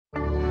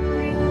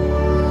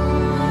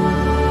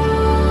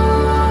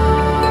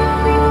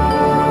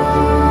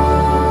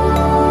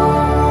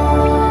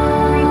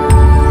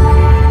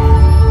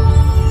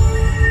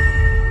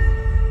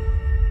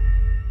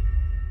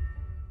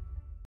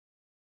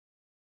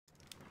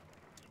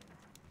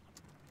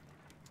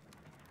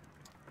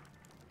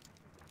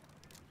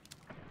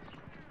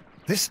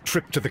This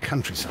trip to the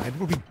countryside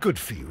will be good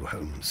for you,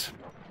 Holmes.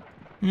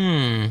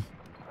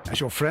 As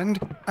your friend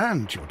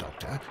and your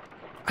doctor,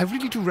 I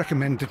really do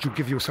recommend that you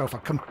give yourself a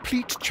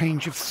complete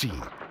change of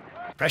scene.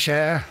 Fresh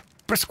air,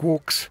 brisk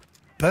walks,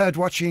 bird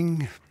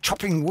watching,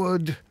 chopping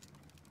wood.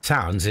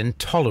 Sounds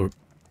intolerable.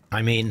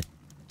 I mean,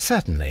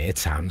 certainly it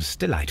sounds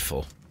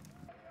delightful.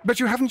 But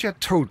you haven't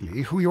yet told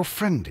me who your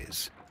friend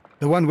is,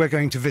 the one we're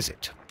going to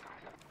visit.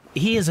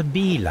 He is a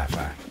bee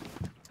lover.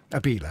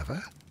 A bee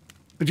lover?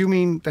 Do you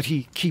mean that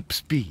he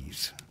keeps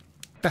bees?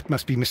 That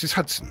must be Mrs.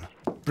 Hudson,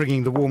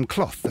 bringing the warm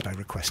cloth that I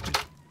requested.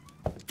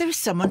 There is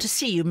someone to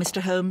see you,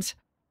 Mr. Holmes.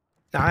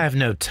 I have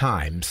no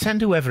time.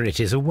 Send whoever it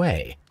is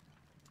away.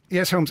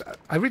 Yes, Holmes,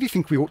 I really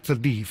think we ought to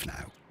leave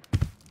now.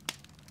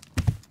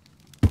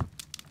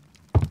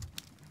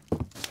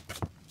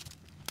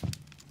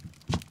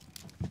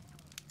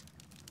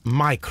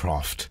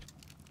 Mycroft.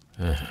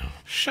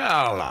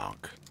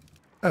 Sherlock.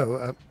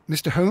 Oh,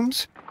 Mr.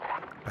 Holmes?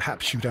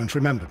 Perhaps you don't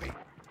remember me.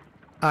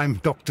 I'm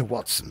Dr.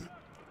 Watson.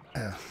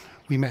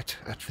 We met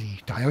at the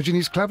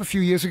Diogenes Club a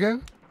few years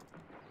ago.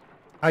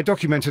 I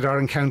documented our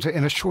encounter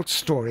in a short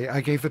story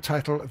I gave the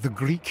title The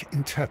Greek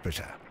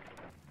Interpreter.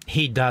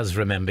 He does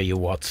remember you,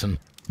 Watson.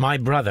 My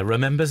brother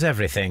remembers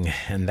everything,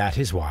 and that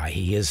is why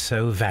he is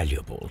so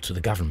valuable to the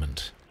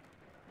government.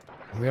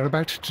 We are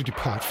about to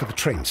depart for the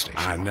train station.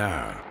 I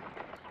know.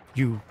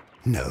 You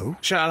know?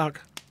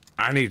 Sherlock,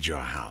 I need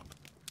your help.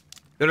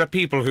 There are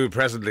people who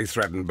presently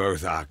threaten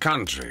both our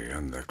country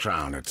and the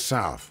Crown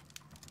itself.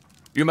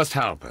 You must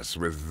help us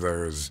with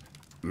those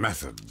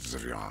methods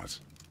of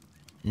yours.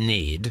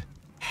 Need?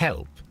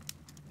 Help?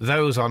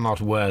 Those are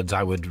not words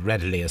I would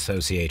readily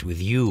associate with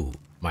you,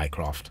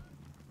 Mycroft.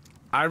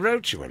 I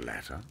wrote you a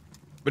letter,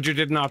 but you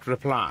did not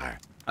reply.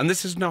 And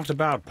this is not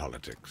about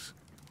politics.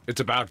 It's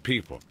about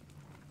people.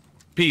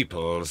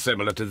 People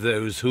similar to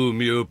those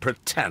whom you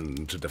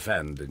pretend to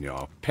defend in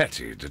your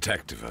petty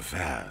detective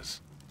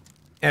affairs.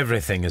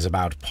 Everything is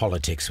about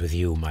politics with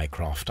you,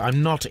 Mycroft.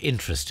 I'm not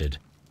interested.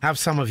 Have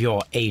some of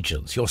your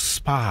agents, your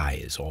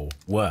spies, or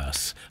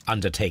worse,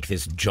 undertake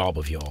this job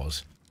of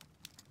yours.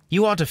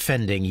 You are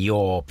defending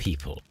your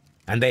people,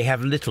 and they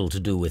have little to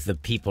do with the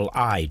people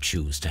I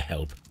choose to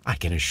help, I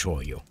can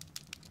assure you.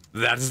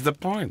 That is the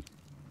point.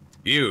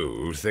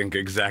 You think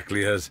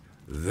exactly as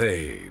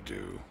they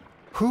do.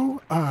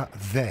 Who are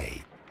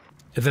they?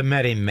 The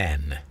Merry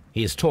Men.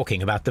 He is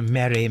talking about the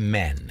Merry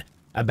Men,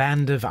 a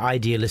band of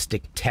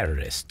idealistic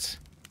terrorists.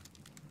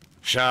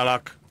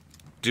 Sherlock,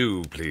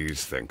 do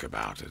please think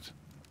about it.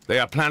 They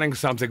are planning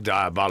something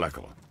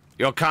diabolical.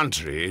 Your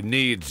country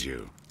needs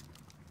you.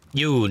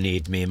 You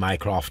need me,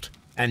 Mycroft,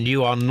 and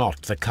you are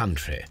not the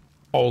country.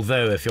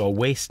 Although if your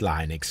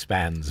waistline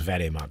expands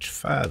very much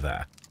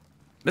further.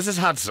 Mrs.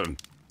 Hudson,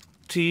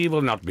 tea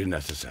will not be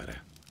necessary.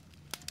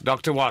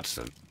 Dr.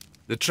 Watson,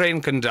 the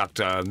train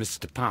conductor,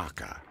 Mr.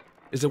 Parker,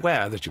 is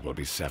aware that you will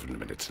be 7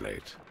 minutes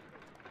late.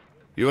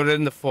 You are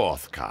in the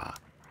 4th car.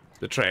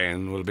 The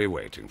train will be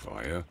waiting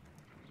for you.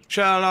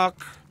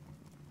 Sherlock,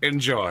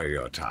 enjoy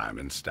your time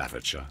in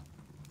Staffordshire.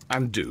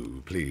 And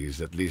do,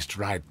 please, at least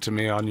write to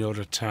me on your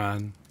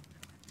return.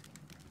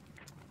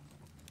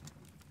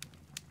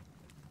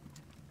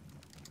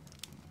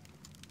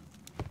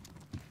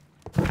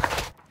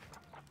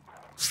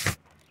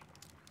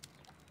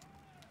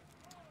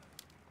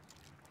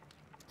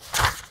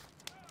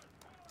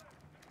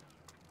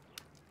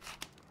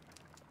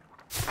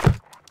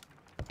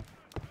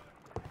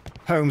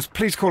 Holmes,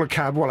 please call a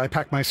cab while I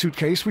pack my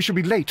suitcase. We shall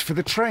be late for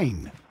the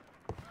train.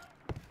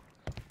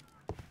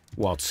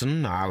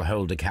 Watson, I'll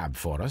hold a cab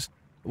for us.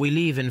 We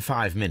leave in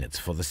 5 minutes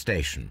for the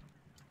station.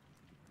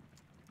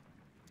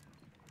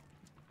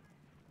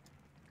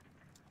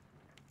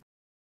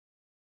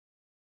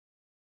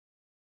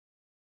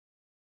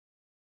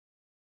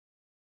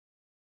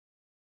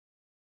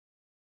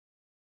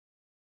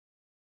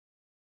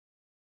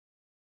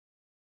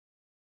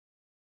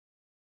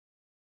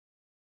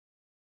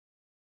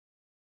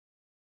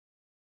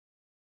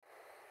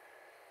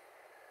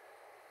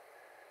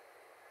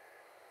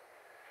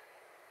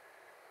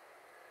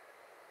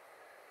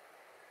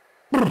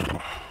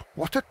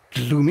 What a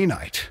gloomy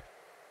night.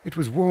 It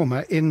was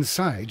warmer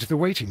inside the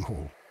waiting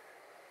hall.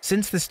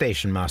 Since the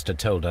station master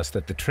told us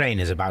that the train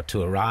is about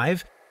to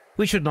arrive,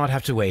 we should not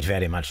have to wait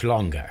very much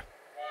longer.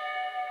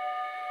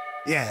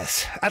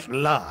 Yes, at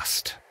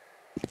last.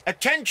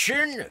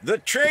 Attention! The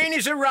train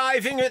is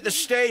arriving at the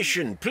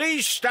station.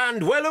 Please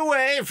stand well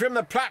away from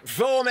the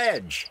platform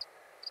edge.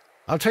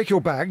 I'll take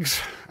your bags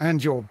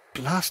and your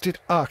blasted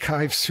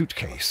archive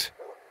suitcase.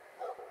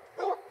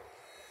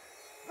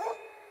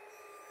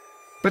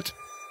 But,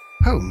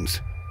 Holmes,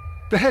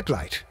 the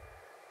headlight,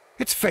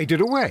 it's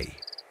faded away.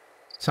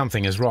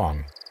 Something is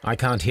wrong. I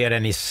can't hear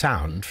any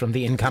sound from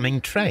the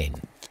incoming train.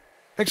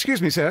 Excuse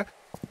me, sir.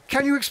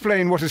 Can you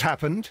explain what has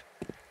happened?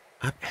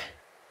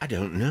 I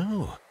don't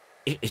know.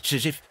 It's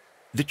as if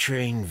the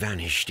train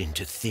vanished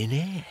into thin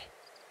air.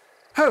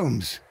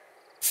 Holmes,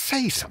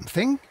 say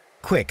something.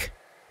 Quick,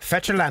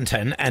 fetch a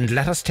lantern and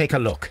let us take a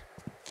look.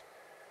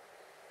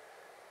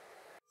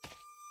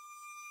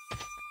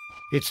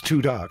 It's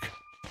too dark.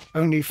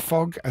 Only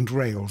fog and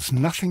rails,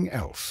 nothing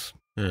else.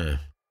 There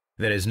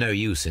is no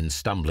use in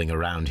stumbling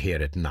around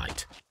here at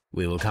night.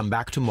 We will come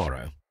back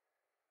tomorrow.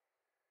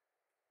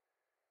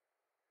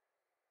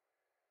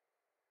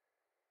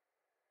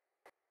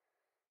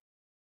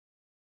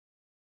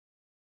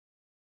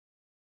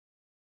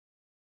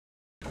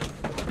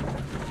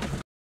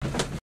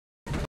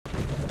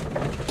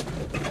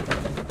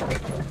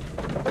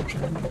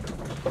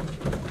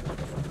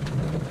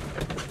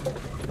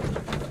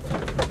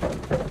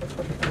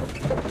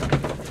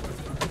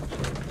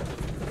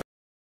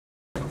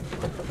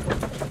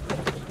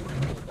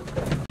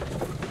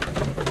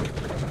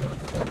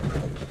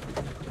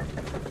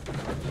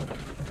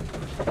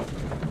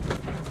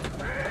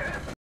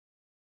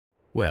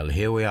 Well,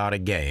 here we are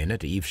again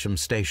at Evesham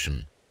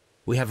Station.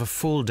 We have a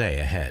full day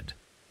ahead.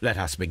 Let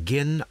us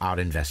begin our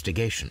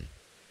investigation.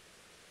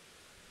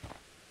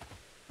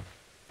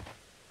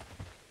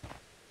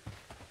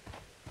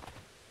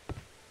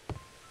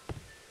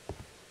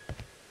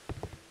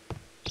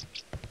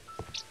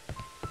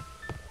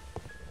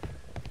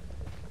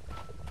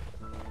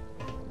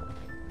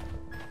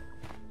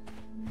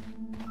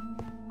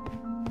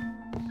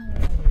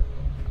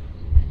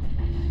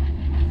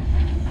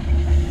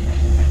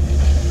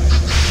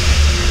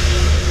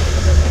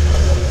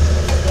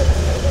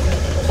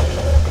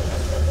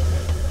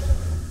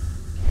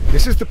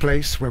 This is the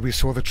place where we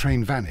saw the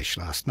train vanish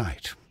last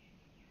night.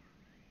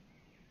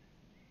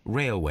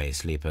 Railway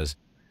sleepers.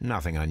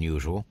 Nothing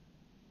unusual.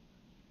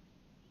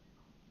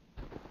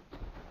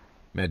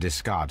 A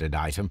discarded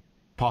item,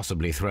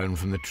 possibly thrown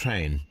from the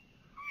train.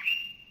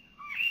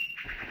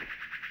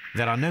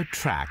 There are no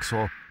tracks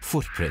or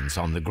footprints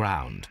on the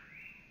ground.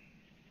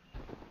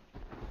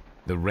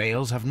 The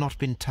rails have not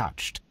been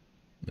touched.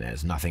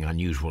 There's nothing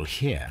unusual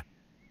here.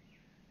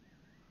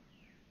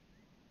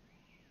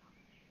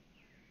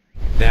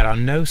 There are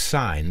no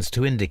signs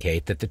to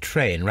indicate that the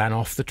train ran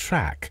off the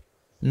track,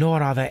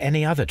 nor are there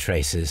any other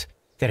traces.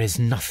 There is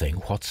nothing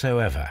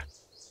whatsoever.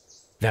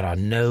 There are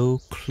no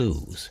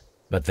clues.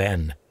 But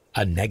then,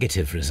 a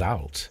negative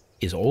result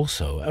is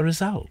also a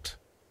result.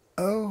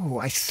 Oh,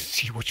 I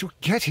see what you're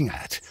getting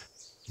at.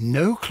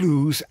 No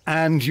clues,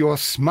 and you're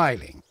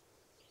smiling.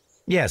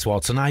 Yes,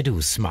 Watson, I do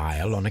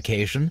smile on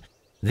occasion.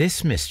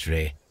 This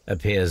mystery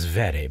appears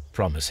very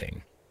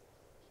promising.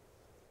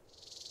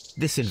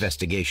 This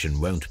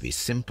investigation won't be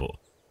simple.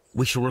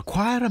 We shall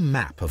require a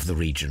map of the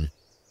region.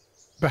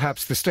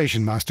 Perhaps the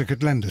station master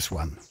could lend us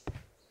one.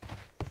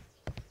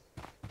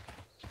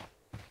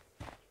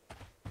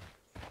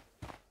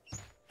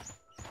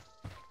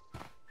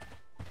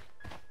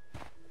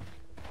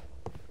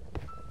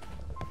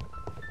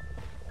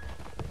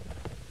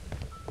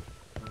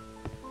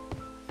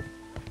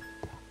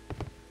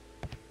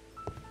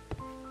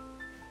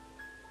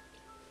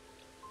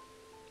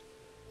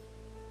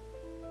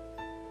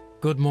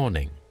 Good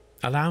morning.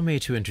 Allow me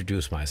to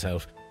introduce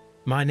myself.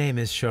 My name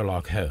is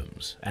Sherlock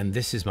Holmes, and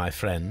this is my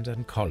friend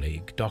and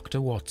colleague, Dr.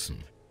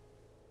 Watson.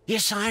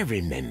 Yes, I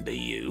remember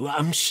you.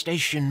 I'm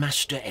Station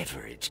Master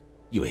Everett.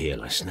 You were here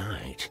last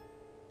night.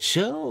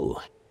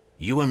 So,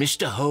 you are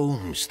Mr.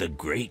 Holmes, the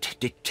great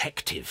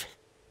detective.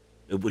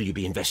 Will you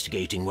be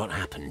investigating what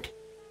happened?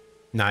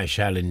 I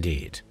shall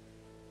indeed.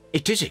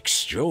 It is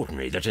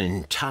extraordinary that an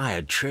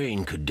entire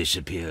train could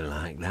disappear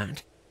like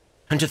that.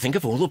 And to think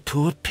of all the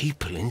poor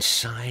people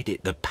inside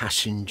it, the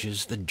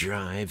passengers, the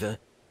driver.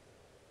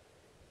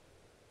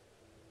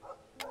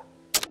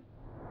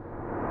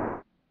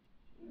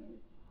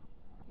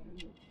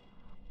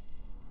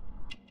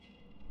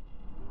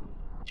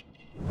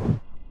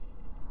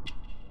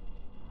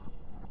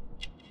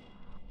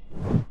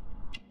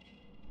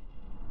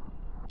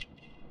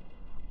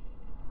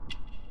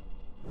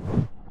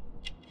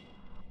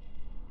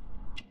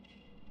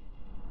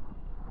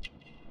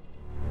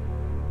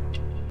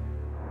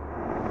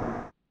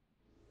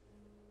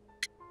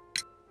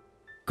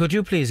 Could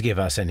you please give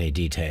us any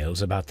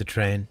details about the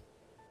train?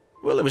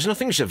 Well, there was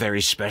nothing so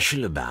very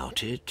special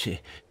about it.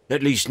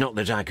 At least not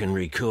that I can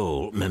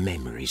recall. My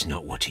memory's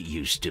not what it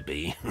used to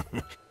be.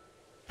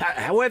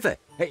 However,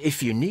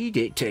 if you need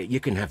it, you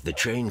can have the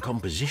train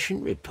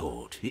composition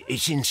report.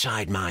 It's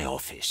inside my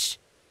office.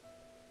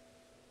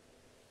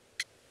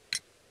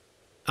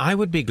 I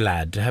would be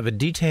glad to have a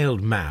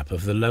detailed map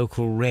of the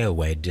local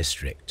railway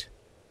district.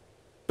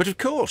 But of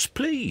course,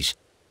 please,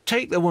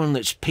 take the one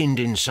that's pinned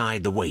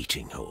inside the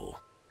waiting hall.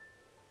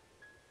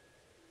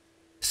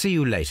 See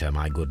you later,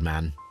 my good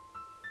man.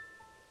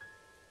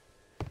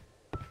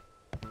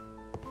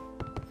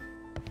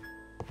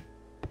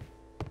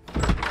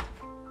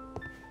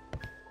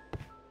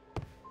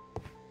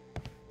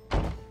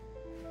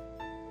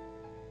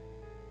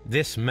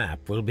 This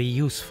map will be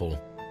useful.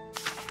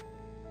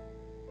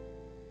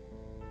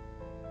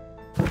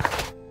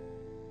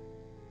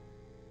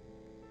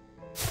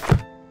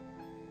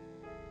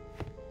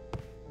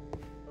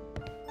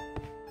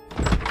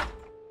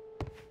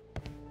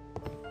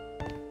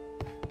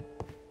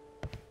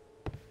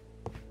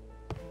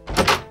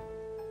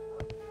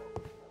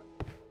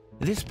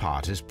 This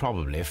part is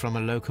probably from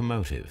a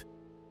locomotive.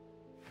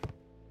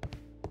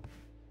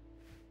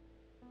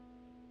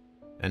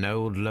 An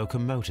old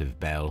locomotive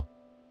bell.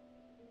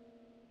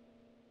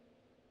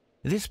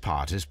 This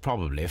part is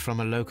probably from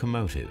a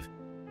locomotive.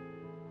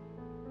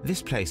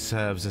 This place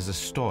serves as a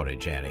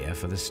storage area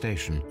for the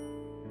station.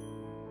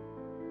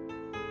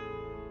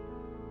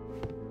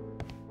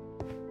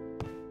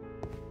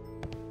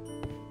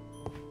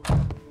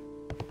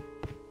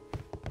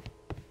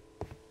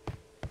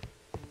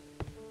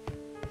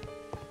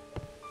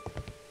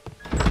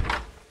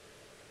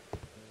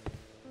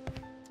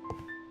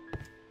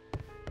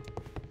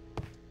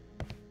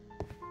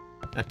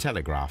 A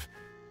telegraph.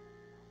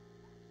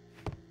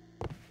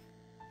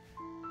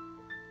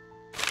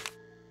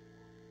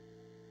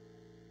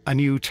 A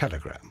new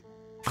telegram.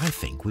 I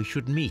think we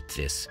should meet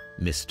this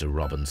Mr.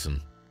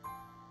 Robinson.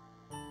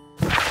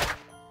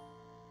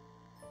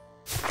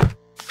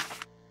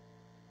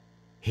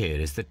 Here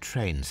is the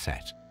train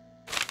set.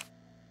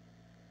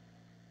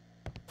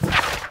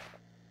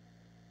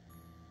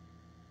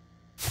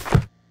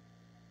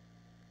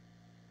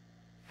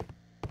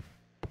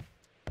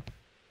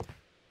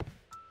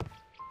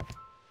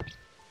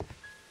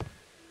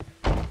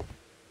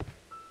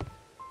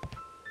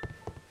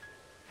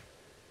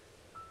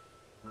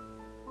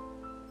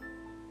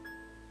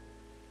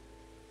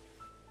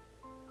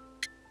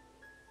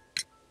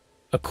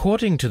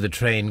 According to the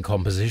train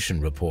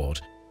composition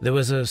report, there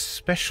was a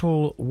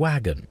special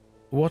wagon.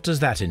 What does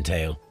that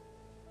entail?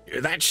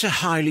 That's a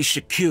highly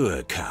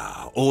secure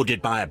car,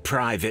 ordered by a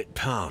private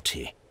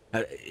party.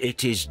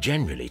 It is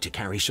generally to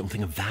carry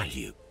something of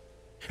value.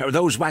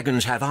 Those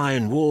wagons have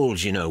iron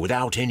walls, you know,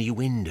 without any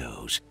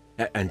windows,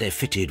 and they're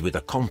fitted with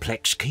a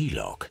complex key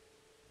lock.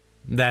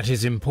 That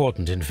is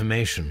important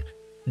information.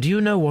 Do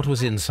you know what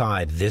was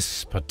inside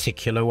this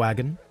particular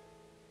wagon?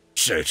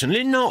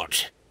 Certainly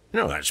not.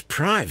 No, that's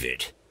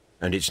private,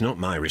 and it's not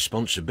my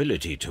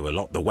responsibility to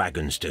allot the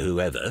wagons to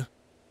whoever.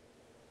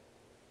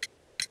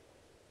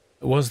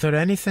 Was there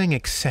anything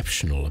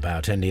exceptional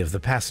about any of the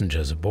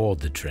passengers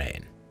aboard the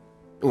train?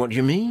 What do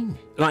you mean?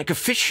 Like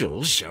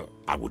officials?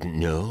 I wouldn't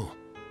know.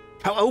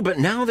 Oh, but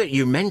now that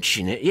you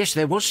mention it, yes,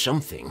 there was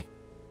something.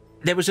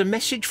 There was a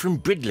message from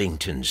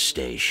Bridlington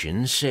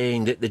station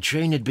saying that the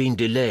train had been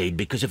delayed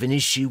because of an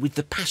issue with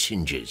the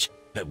passengers.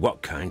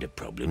 What kind of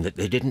problem that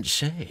they didn't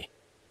say?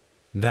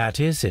 That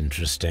is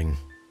interesting.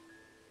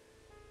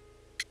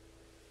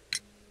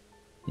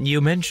 You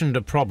mentioned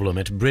a problem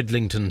at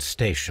Bridlington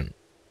Station.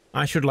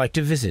 I should like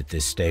to visit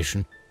this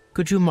station.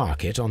 Could you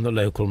mark it on the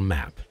local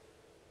map?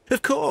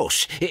 Of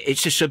course.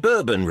 It's a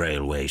suburban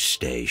railway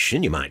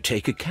station. You might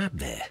take a cab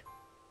there.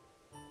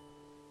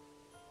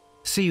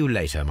 See you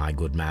later, my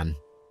good man.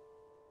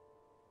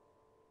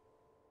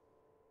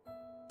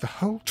 The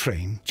whole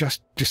train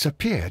just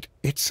disappeared.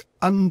 It's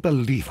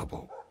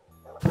unbelievable.